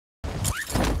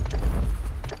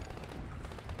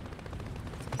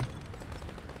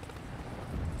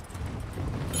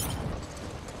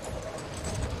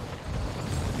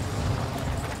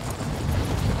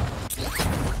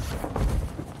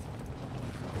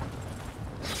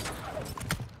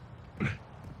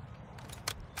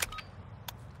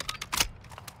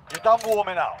You're done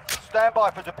warming up. Stand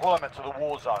by for deployment to the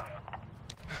war zone.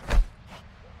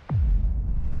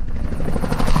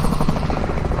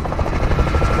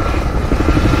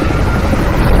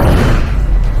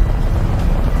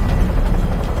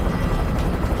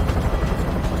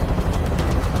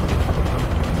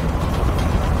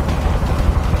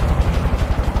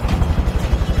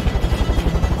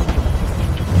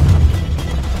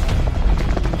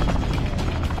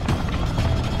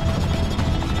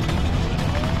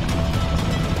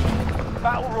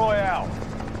 Battle Royale.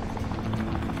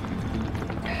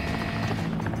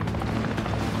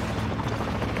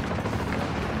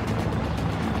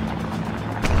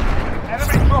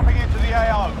 Enemy dropping into the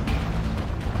AO.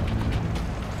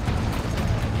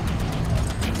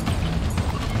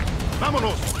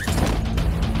 Vámonos.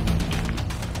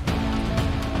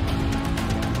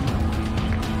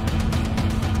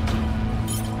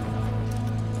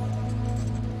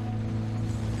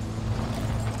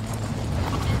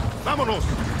 Vámonos.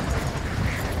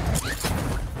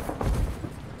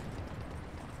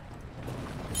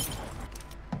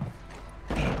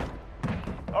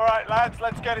 All right, lads,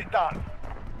 let's get it done.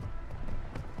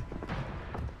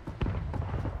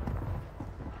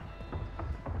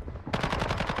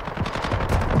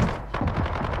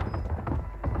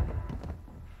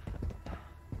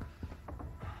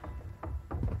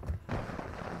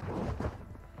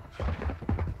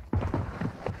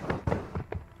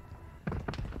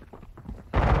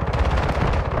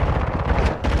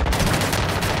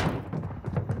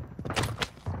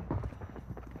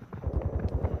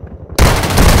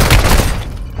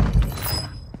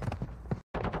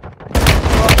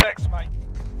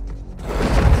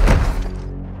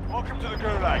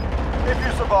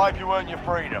 You earn your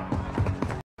freedom.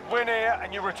 Win here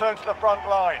and you return to the front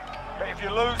line. But if you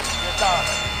lose, you're done.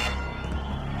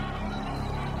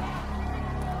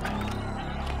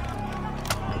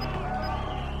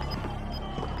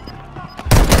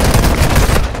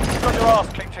 You got your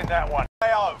ass kicked in that one.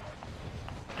 AO.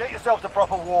 Get yourself to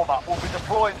proper warm-up. We'll be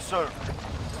deploying soon.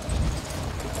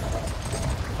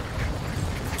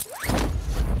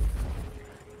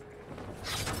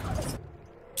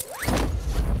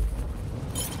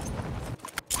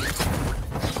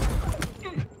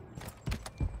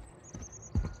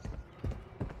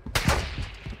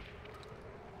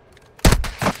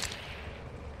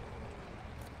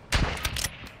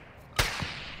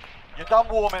 You're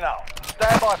done warming up.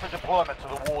 Stand by for deployment to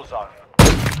the war zone.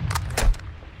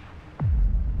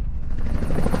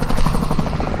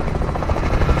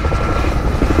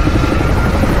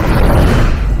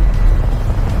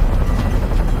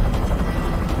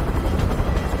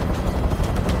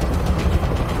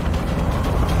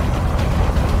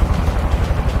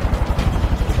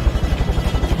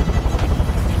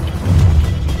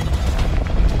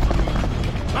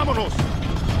 Vámonos.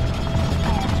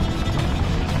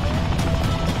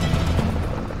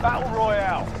 Battle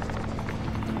Royale.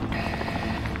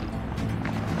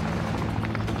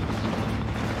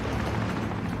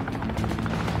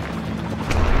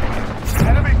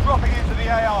 Enemy dropping into the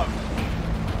AO.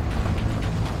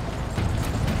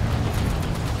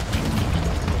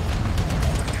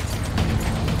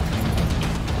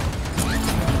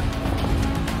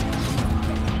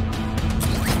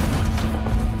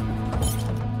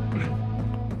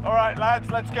 All right,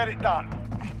 lads, let's get it done.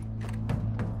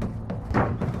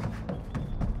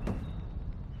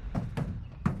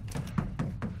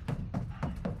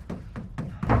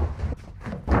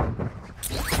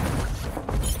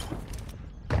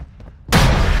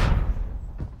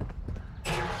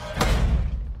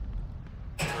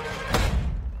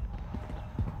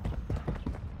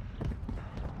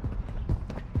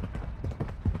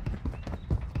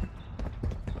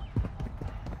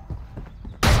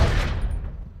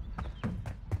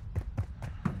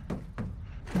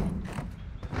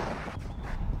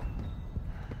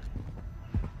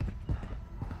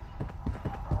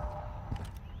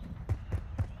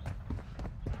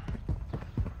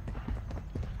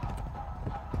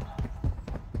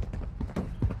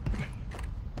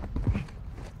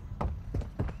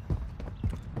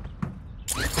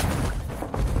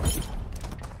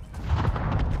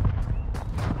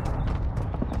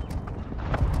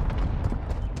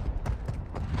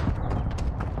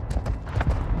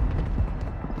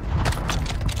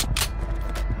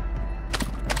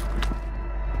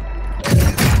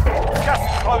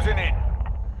 Closing in.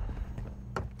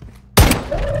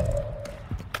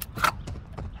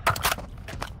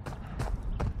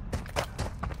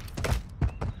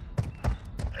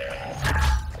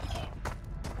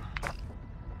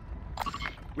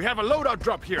 We have a loadout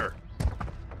drop here.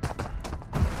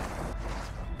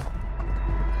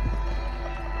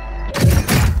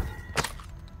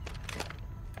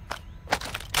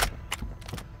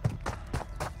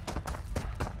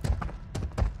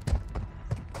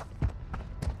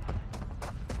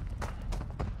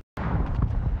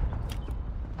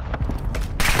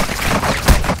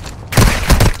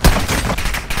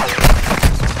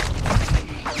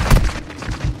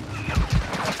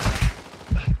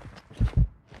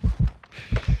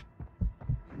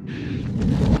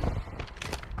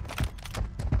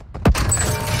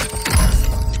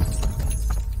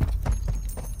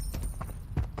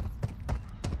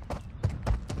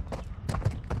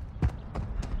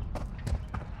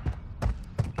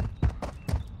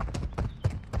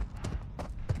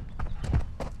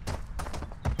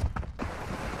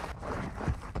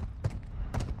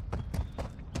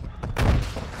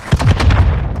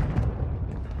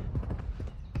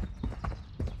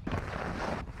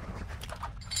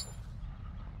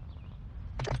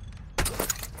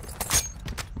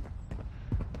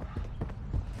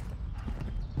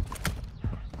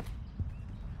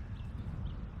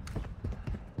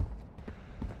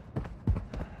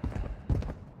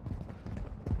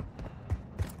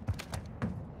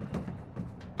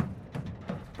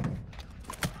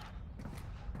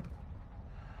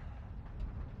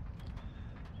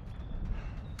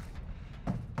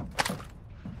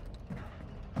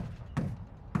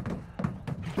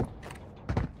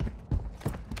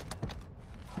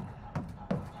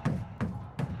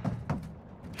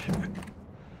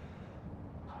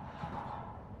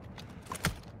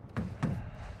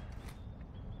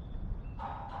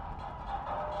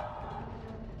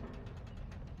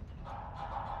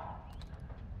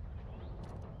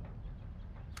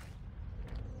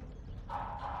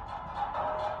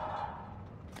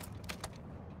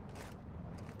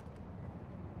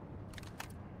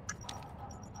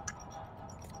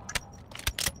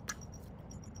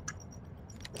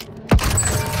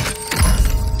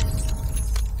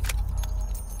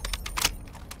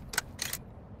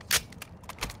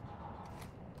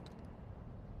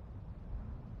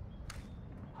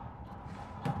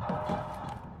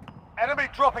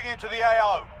 dropping into the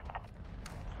AO.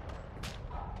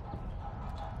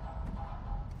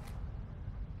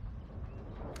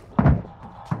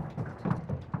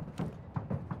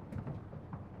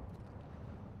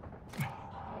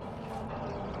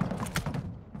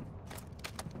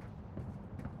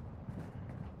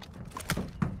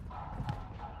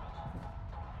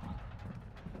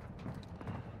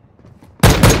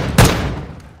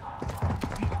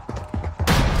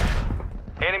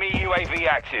 Enemy UAV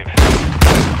active.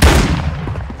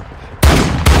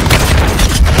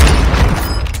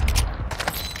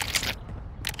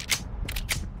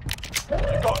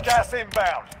 You've got gas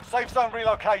inbound. Safe zone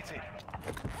relocated.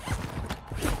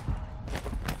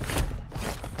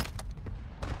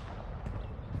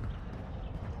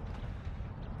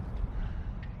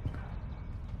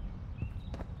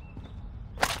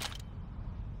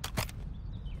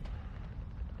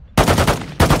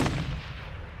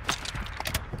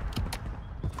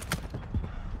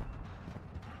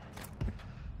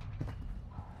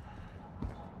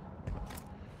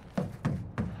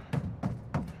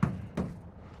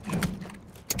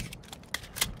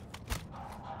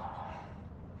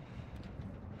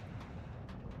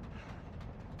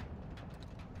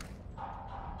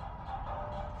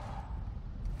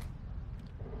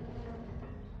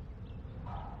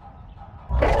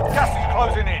 Gas is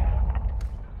closing in.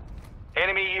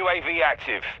 Enemy UAV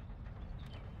active.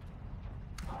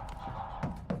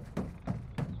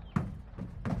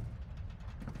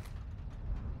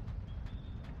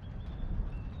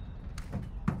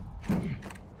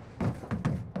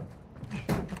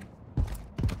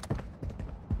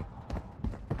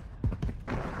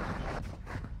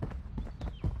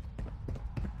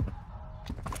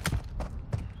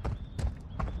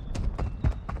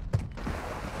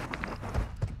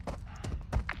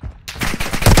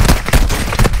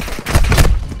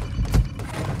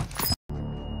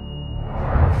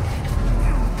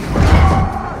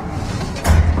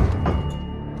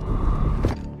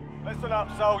 Listen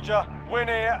up, soldier. Win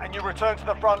here and you return to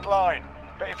the front line.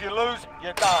 But if you lose,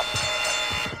 you're done.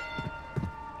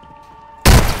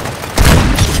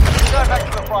 Go back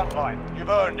to the front line. You've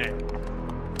earned it.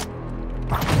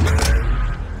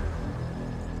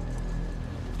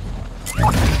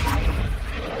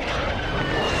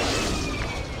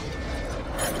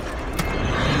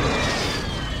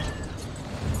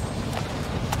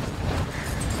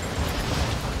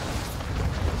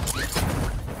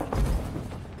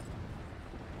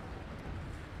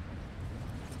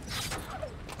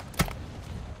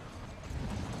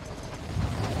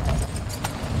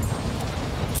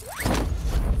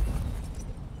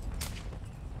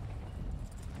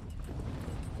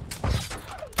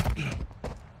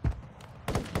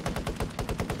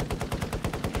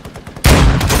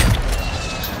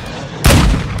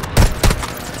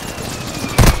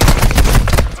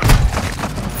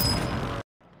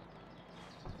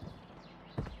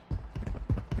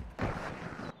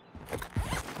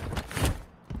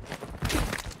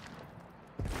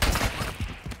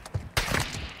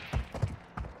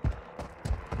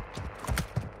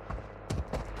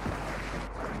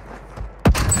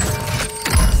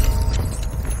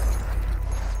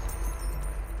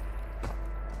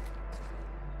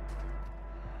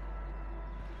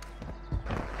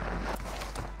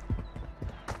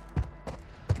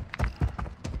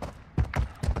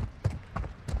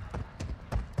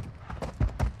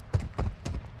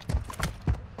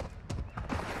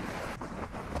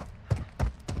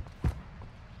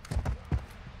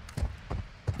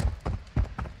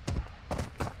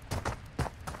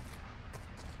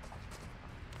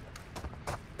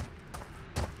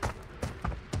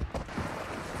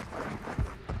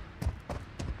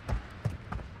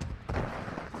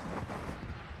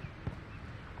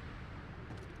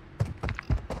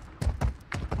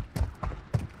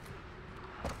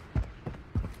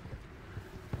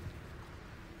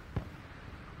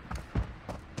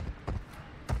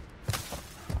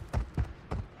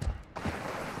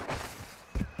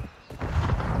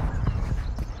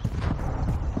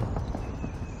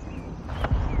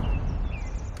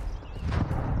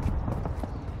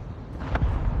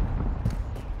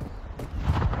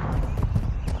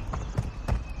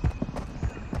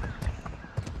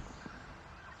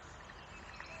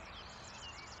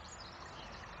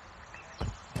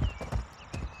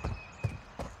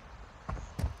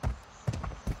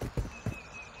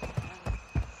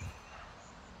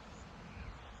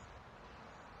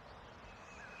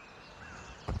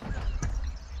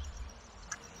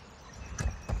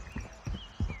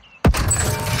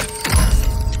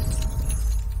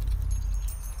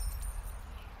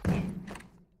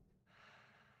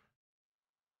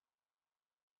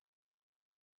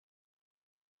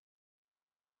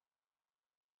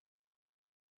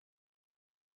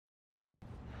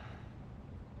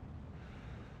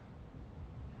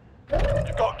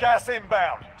 Gas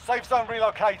inbound. Safe zone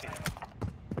relocated.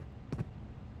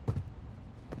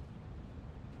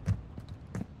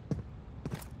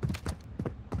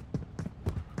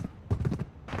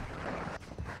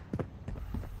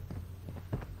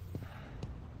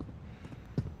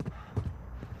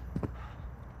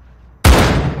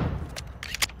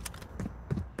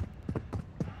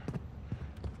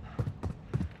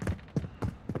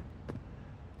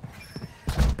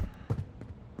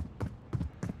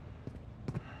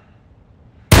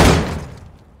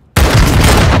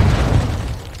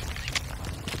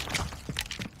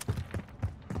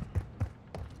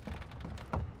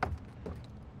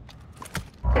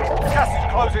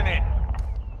 Closing in.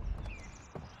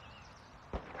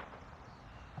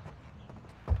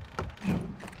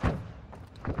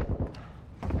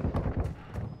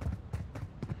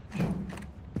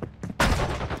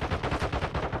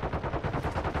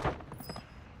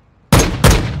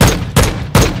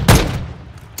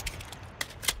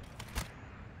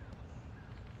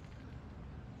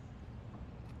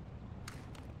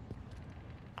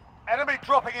 Enemy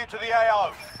dropping into the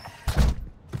AO.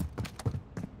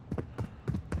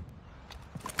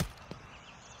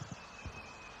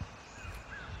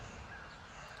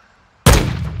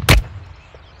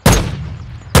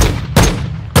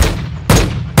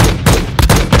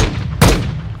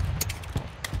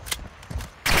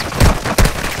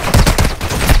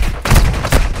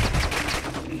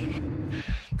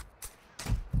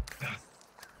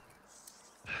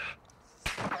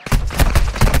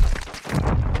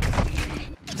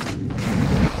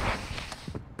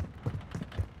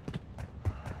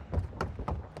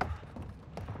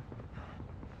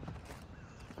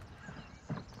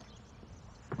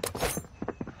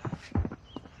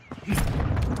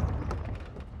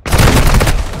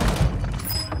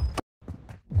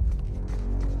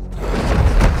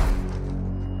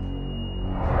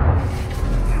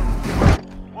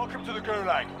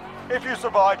 If you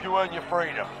survive, you earn your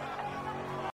freedom.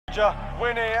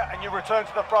 Win here and you return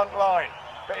to the front line.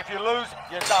 But if you lose,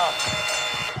 you're done.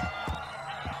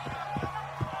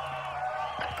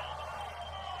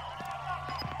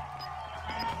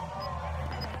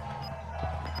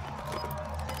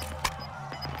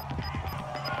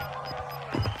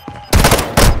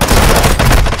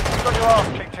 You got your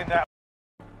ass